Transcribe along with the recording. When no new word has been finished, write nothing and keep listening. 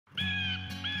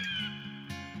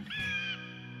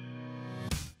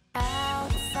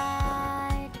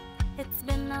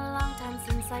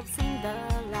I've seen the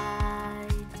light.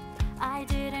 I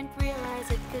didn't realize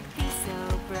it could be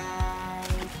so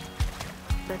bright.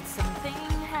 But something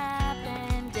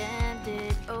happened and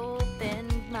it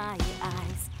opened my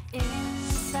eyes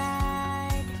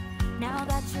inside. Now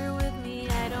that you're with me,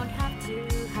 I don't have to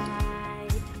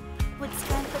hide. With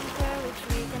strength and courage,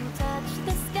 we can touch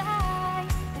the sky.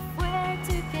 If we're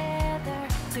together,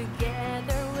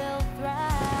 together we'll thrive.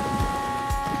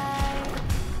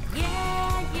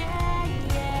 Yeah, yeah,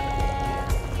 yeah.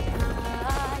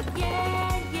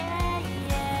 Yeah, yeah,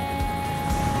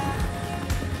 yeah.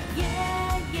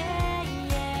 Yeah, yeah,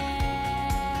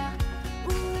 yeah.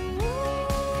 Ooh.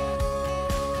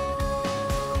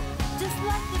 Just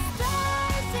like the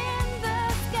stars in the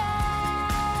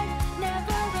sky,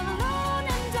 never alone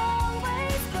and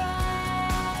always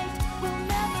bright. We'll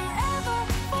never ever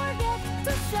forget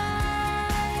to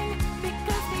shine,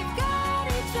 because we've got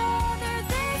each other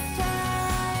this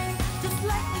time. Just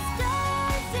like the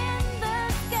stars in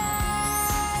the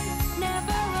sky,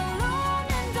 never alone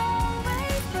and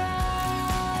always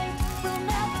bright. We'll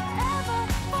never ever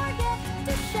forget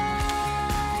to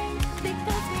shine,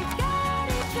 because we've got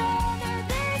each other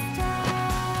this time.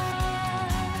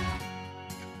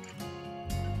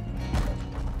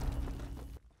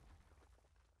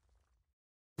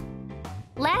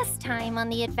 Last time on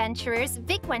The Adventurers,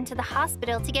 Vic went to the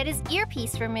hospital to get his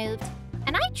earpiece removed.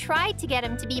 And I tried to get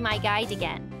him to be my guide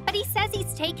again. But he says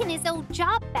he's taken his old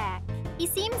job back. He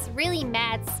seems really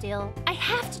mad still. I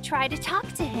have to try to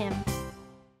talk to him.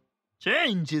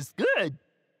 Change is good.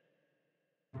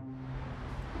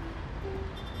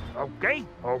 Okay,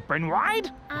 open wide.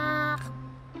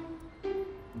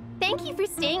 Thank you for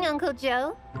staying, Uncle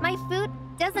Joe. My foot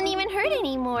doesn't even hurt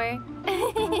anymore.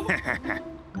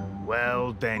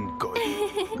 Well, then good.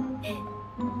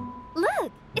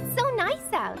 Look, it's so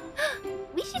nice out.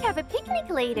 We should have a picnic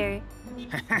later.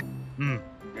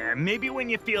 Maybe when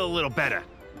you feel a little better.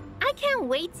 I can't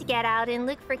wait to get out and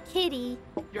look for Kitty.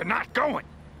 You're not going.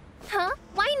 Huh?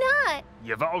 Why not?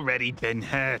 You've already been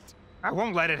hurt. I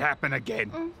won't let it happen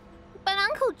again. But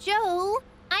Uncle Joe,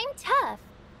 I'm tough.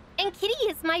 And Kitty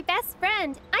is my best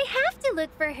friend. I have to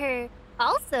look for her.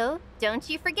 Also, don't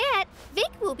you forget,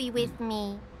 Vic will be with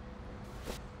me.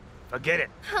 Forget it.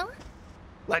 Huh?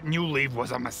 Letting you leave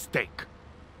was a mistake.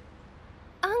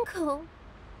 Uncle,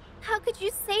 how could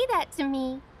you say that to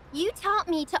me? You taught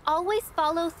me to always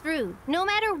follow through, no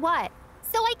matter what.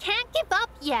 So I can't give up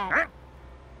yet. Huh?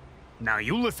 Now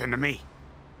you listen to me.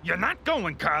 You're not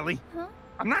going, Carly. Huh?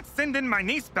 I'm not sending my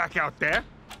niece back out there.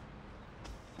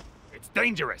 It's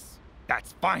dangerous.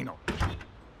 That's final.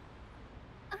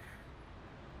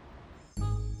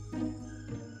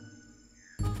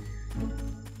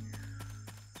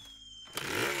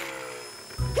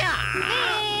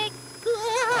 Vic!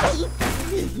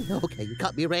 Okay, you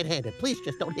caught me red-handed. Please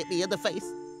just don't hit me in the face.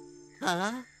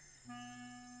 Huh?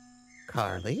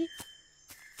 Carly?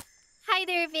 Hi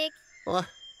there, Vic. What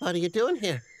are you doing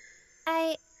here?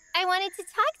 I wanted to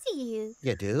talk to you.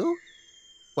 You do?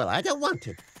 Well, I don't want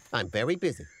to. I'm very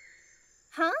busy.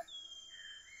 Huh?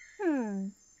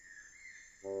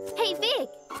 Hey, Vic,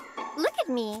 look at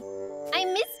me. I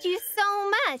missed you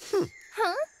so much.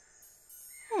 Huh?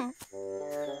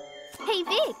 Hey,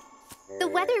 Vic, the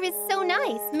weather is so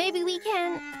nice. Maybe we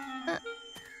can...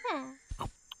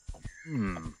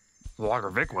 Logger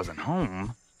Vic wasn't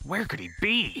home. Where could he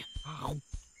be?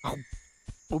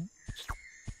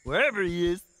 Wherever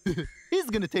he is, he's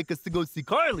gonna take us to go see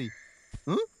Carly.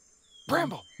 Huh?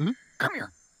 Bramble, come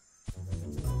here.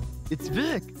 It's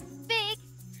Vic. Vic,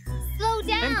 slow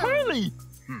down. And Carly.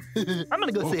 I'm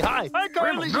gonna go say hi. Hi,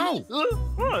 Carly. Bramble, no.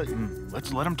 What?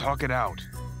 Let's let him talk it out.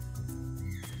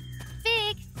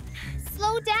 Vic,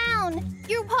 slow down.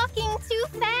 You're walking too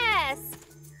fast.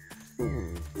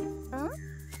 Huh?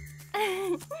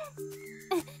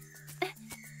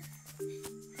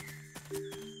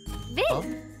 Vic. Oh?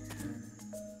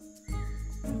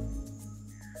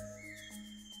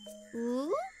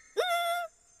 Ooh.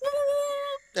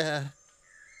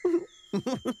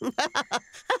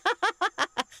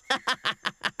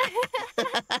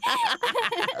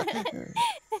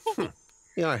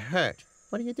 You're hurt.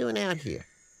 What are you doing out here?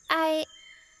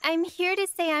 I'm here to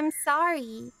say I'm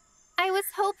sorry. I was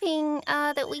hoping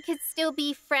that we could still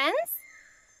be friends.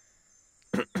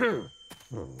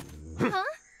 Huh?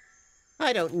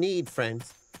 I don't need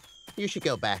friends. You should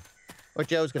go back, or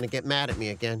Joe's gonna get mad at me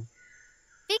again.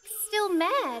 Vic's still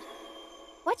mad.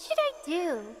 What should I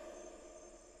do?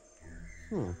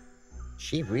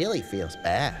 She really feels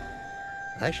bad.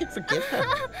 I should forgive her.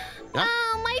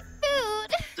 Oh, my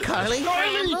food! Carly?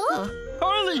 Carly! Bramble?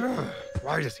 Carly!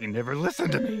 Why does he never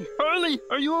listen to me? Carly! Carly,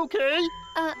 are you okay?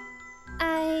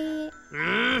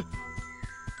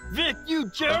 Vic, you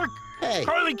jerk! Hey.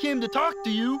 Carly came to talk to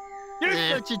you. You're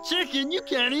such a chicken, you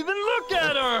can't even look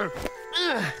at her!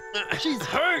 She's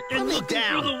hurt and me looking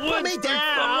down. through the woods Put me for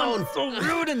down. someone so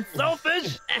rude and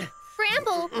selfish.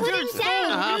 Bramble, put You're him so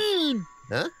down. mean.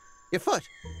 Huh? Your foot.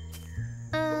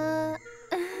 I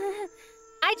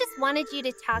just wanted you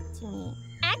to talk to me.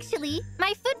 Actually,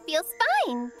 my foot feels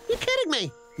fine. You're kidding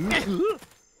me.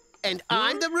 And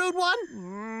I'm the rude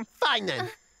one? Fine then.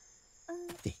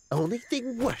 The only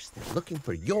thing worse than looking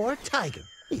for your tiger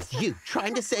is you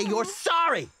trying to say you're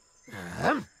sorry.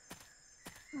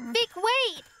 Vic,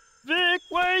 wait! Vic,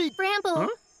 wait! Bramble. Huh?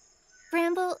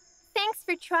 Bramble, thanks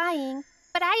for trying,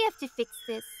 but I have to fix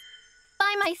this.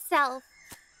 By myself.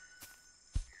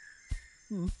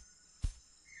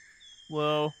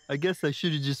 Well, I guess I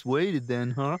should have just waited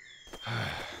then, huh?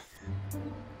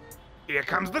 Here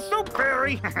comes the soup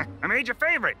fairy. I made your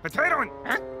favorite, potato and...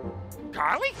 Huh?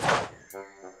 Carly?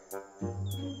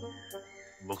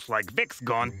 Looks like Vic's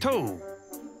gone too.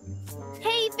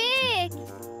 Hey, Vic!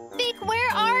 Vic,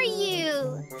 where are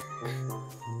you?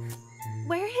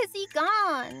 Where has he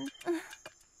gone?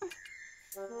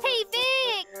 Hey,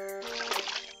 Vic!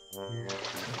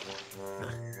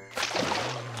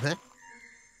 Huh?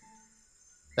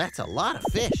 That's a lot of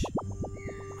fish.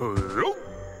 Hello?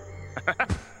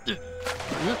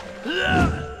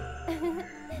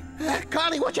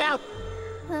 Carly, watch out!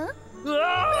 Huh?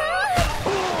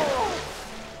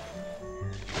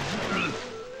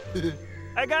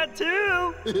 I got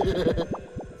two!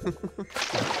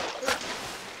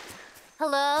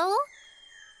 Hello?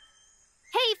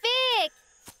 Hey, Vic!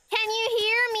 Can you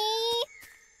hear me?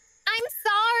 I'm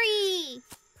sorry!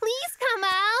 Please come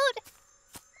out!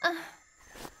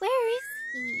 Where is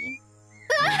he?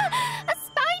 Ah, a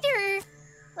spider!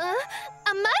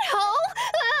 A mud hole!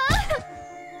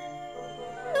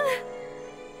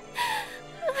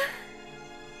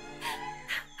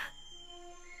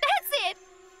 That's it!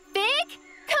 Vic,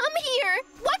 come here!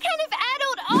 What kind of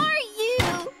adult are you?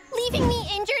 Leaving me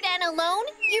injured and alone?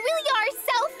 You really are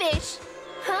selfish!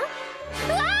 Huh?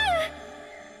 Ah!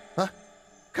 Huh?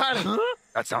 Carly! Huh?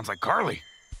 That sounds like Carly.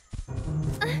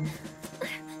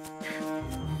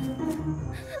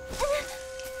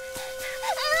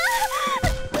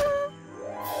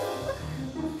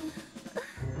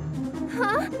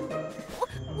 Huh?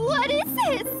 What is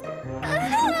this?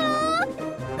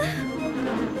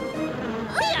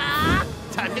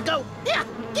 Time to go! Yeah,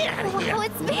 get out of here! Oh,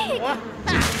 it's big!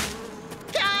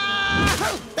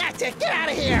 That's it! Get out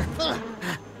of here!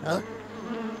 Huh?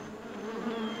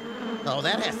 Oh,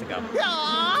 that has to go.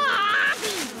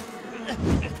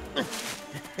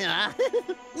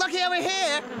 Looky over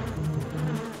here!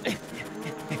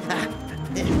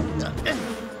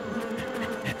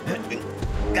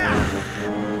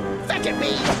 Fetch it,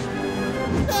 me!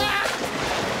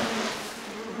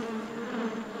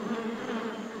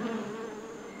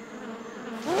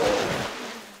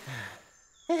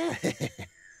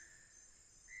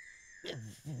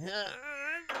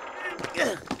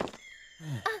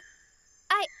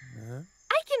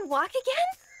 I can walk again?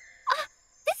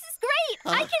 This is great!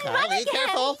 I can run Carly, again!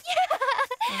 careful.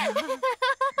 Yeah.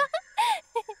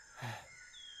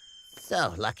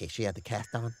 So lucky she had the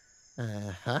cast on.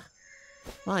 Huh?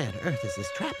 Why on earth is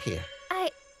this trap here?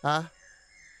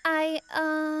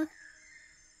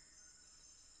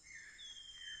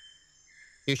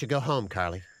 You should go home,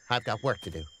 Carly. I've got work to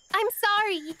do. I'm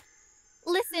sorry.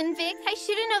 Listen, Vic, I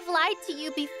shouldn't have lied to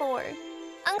you before.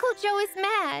 Uncle Joe is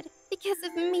mad because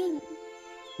of me.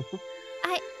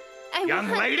 I Young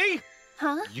want... lady,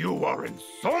 Huh? you are in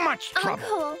so much trouble.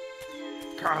 Uncle,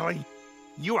 Carly,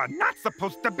 you are not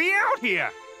supposed to be out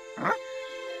here. Huh?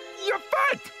 Your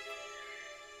foot!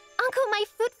 Uncle, my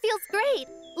foot feels great.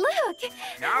 Look.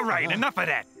 All right, enough of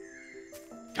that.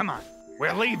 Come on,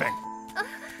 we're leaving.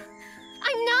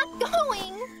 I'm not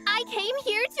going. I came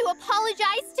here to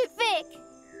apologize to Vic.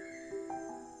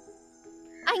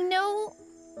 I know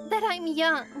that I'm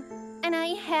young, and I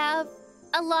have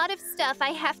a lot of stuff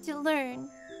I have to learn.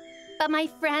 But my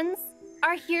friends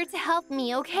are here to help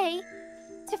me, okay?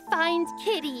 To find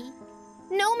Kitty,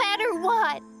 no matter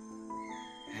what.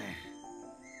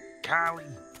 Carly,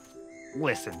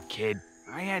 listen, kid.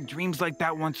 I had dreams like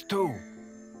that once too.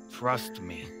 Trust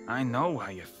me, I know how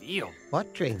you feel.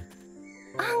 What dream?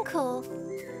 Uncle,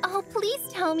 oh, please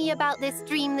tell me about this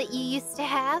dream that you used to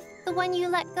have, the one you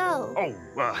let go. Oh,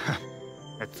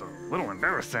 it's a little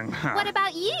embarrassing. What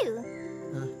about you?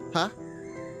 Huh?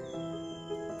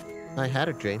 I had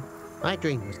a dream. My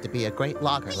dream was to be a great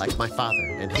logger like my father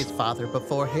and his father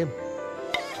before him.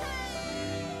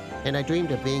 and I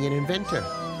dreamed of being an inventor.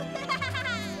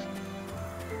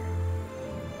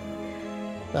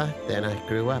 But then I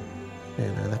grew up,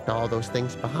 and I left all those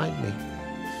things behind me.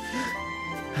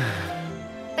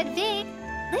 But Vic,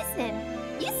 listen.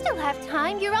 You still have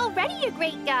time. You're already a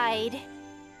great guide.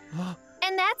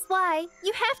 And that's why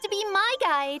you have to be my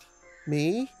guide.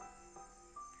 Me?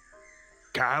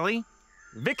 Carly,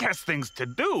 Vic has things to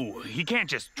do. He can't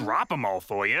just drop them all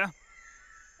for you.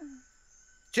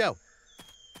 Joe.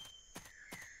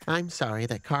 I'm sorry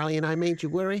that Carly and I made you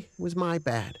worry. It was my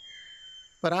bad.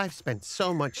 But I've spent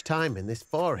so much time in this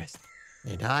forest,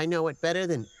 and I know it better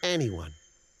than anyone.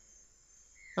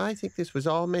 I think this was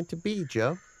all meant to be,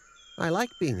 Joe. I like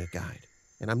being a guide,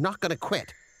 and I'm not gonna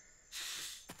quit.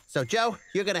 So, Joe,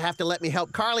 you're gonna have to let me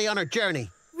help Carly on her journey.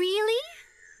 Really?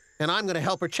 And I'm gonna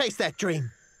help her chase that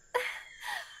dream.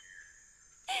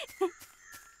 Thank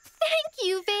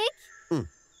you, Vic.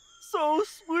 So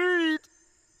sweet.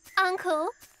 Uncle,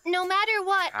 no matter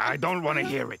what... I don't want to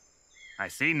hear it. I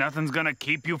see nothing's gonna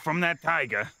keep you from that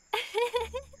tiger.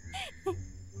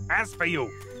 As for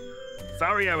you,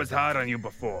 sorry I was hard on you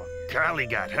before. Carly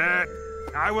got hurt.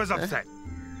 I was upset.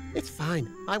 It's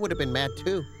fine. I would have been mad,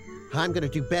 too. I'm gonna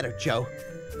do better, Joe.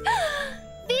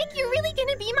 Vic, you're really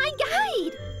gonna be my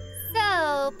guide.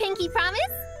 So, pinky promise?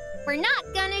 We're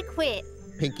not gonna quit.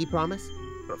 Pinky promise?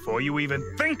 Before you even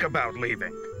think about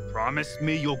leaving, promise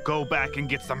me you'll go back and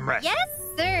get some rest. Yes,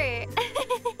 sir.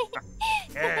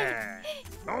 Yeah.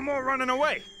 No more running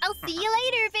away. I'll see you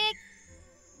later, Vic.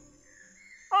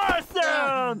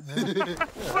 Awesome!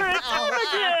 We're a team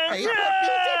again! Hey,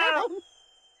 Yeah!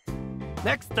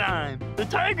 Next time, the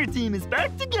Tiger team is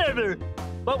back together.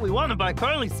 But we want to buy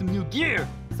Carly some new gear,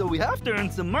 so we have to earn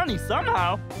some money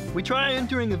somehow. We try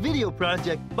entering a video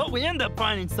project, but we end up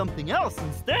finding something else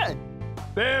instead.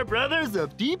 Bear Brothers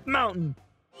of Deep Mountain.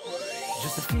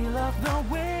 Just the feel of the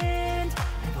wind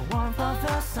and the warmth of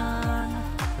the sun.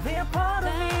 They are part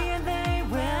of me and they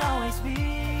will always be.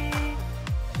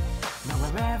 Now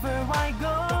wherever I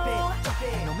go,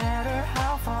 and no matter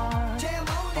how far,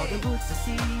 all the woods to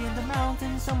see and the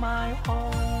mountains are my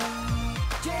home.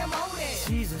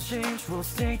 Seasons change, we'll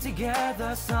stay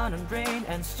together, sun and rain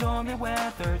and stormy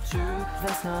weather too.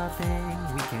 There's nothing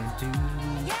we can't do.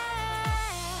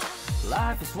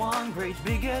 Life is one great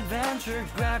big adventure.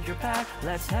 Grab your pack,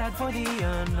 let's head for the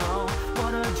unknown.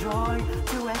 What a joy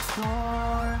to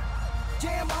explore.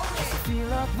 Just the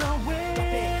feel of the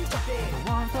wind,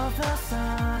 the warmth of the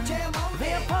sun.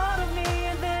 They are part of me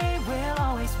and they will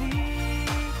always be.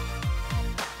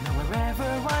 Now wherever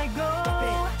I go,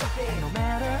 and no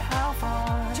matter how far,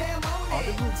 all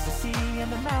the woods to see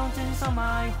and the mountains are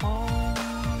my home.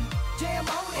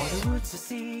 All the woods to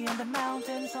see and the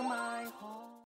mountains are my home.